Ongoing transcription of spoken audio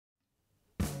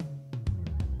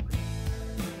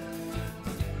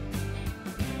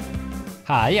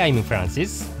Hi, I'm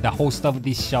Francis, the host of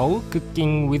this show,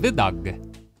 Cooking with a Dog.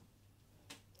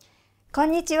 こ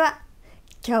んにちは。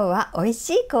今日は美味し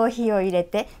いコーヒーを入れ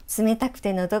て冷たく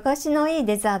て喉越しのいい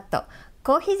デザート、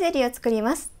コーヒーゼリーを作り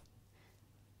ます。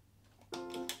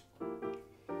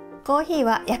コーヒー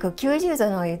は約90度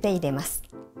のお湯で入れます。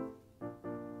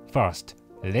First,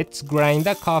 let's grind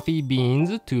the coffee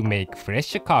beans to make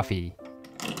fresh coffee.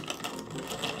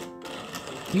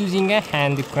 Using a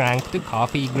hand-cranked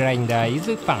coffee grinder is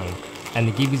fun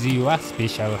and gives you a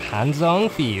special hands-on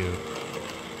feel.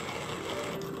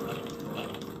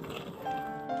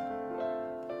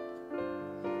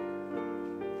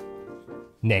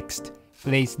 Next,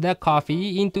 place the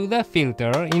coffee into the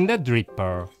filter in the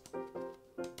dripper.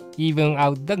 Even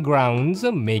out the grounds,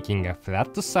 making a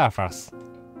flat surface.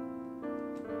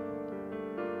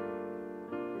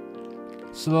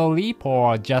 Slowly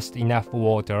pour just enough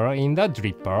water in the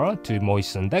dripper to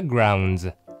moisten the grounds.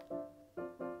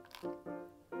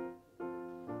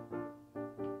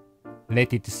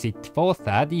 Let it sit for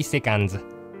 30 seconds.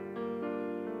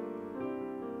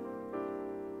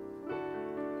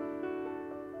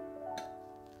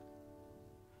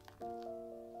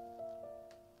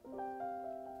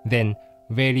 Then,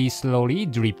 very slowly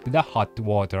drip the hot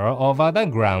water over the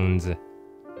grounds.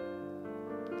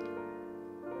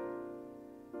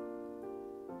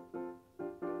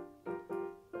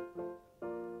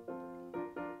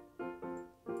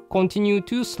 Continue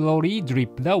to slowly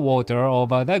drip the water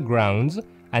over the grounds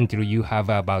until you have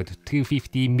about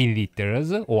 250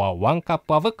 milliliters or 1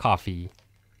 cup of coffee.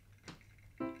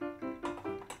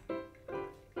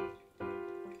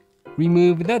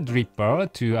 Remove the dripper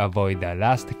to avoid the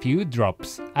last few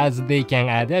drops, as they can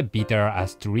add a bitter,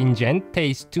 astringent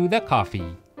taste to the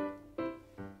coffee.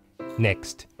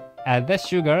 Next, add the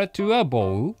sugar to a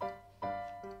bowl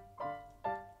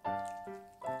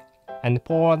and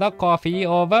pour the coffee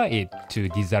over it to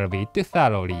dissolve it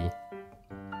thoroughly.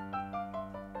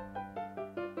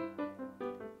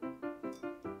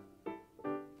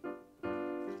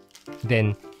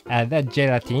 Then add the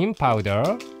gelatin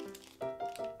powder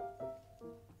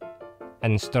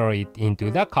and stir it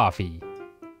into the coffee.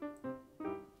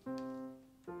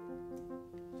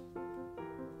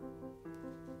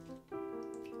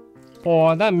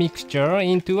 Pour the mixture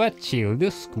into a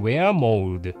chilled square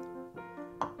mold.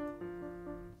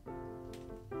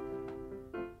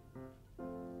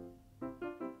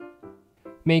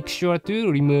 Make sure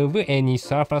to remove any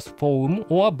surface foam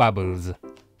or bubbles.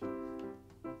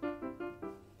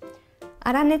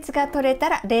 粗熱が取れた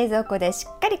ら冷蔵庫でし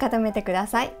っかり固めてくだ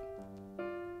さい。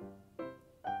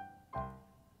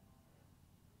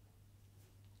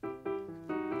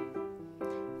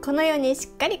このようにし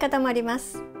っかり固まりま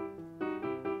す。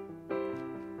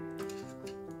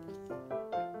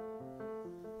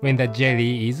When the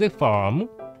jelly is firm,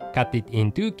 cut it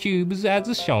into cubes as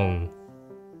shown.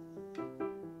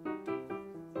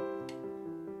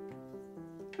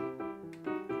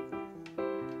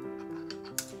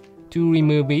 To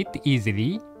remove it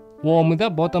easily, warm the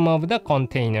bottom of the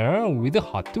container with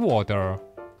hot water.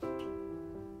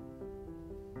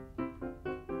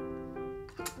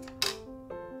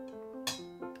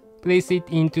 Place it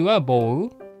into a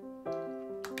bowl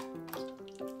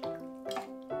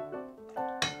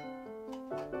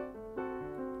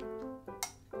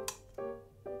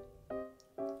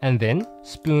and then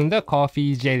spoon the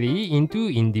coffee jelly into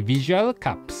individual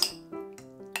cups.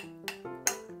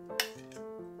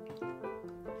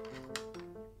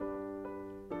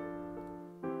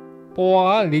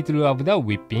 Pour a little of the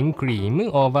whipping cream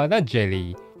over the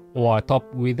jelly, or top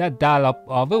with a dollop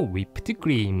of whipped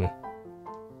cream.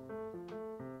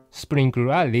 Sprinkle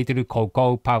a little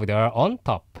cocoa powder on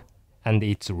top, and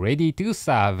it's ready to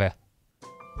serve.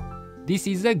 This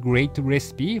is a great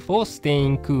recipe for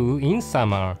staying cool in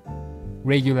summer.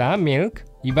 Regular milk,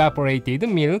 evaporated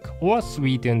milk, or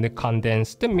sweetened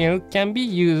condensed milk can be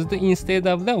used instead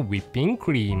of the whipping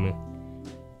cream.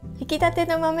 引き立て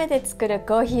の豆で作る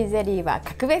コーヒーゼリーは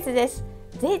格別です。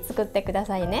ぜひ作ってくだ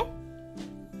さいね。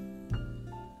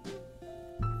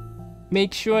Make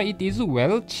sure it is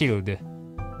well chilled.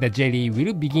 The jelly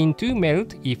will begin to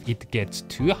melt if it gets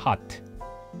too hot.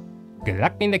 Good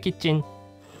luck in the kitchen!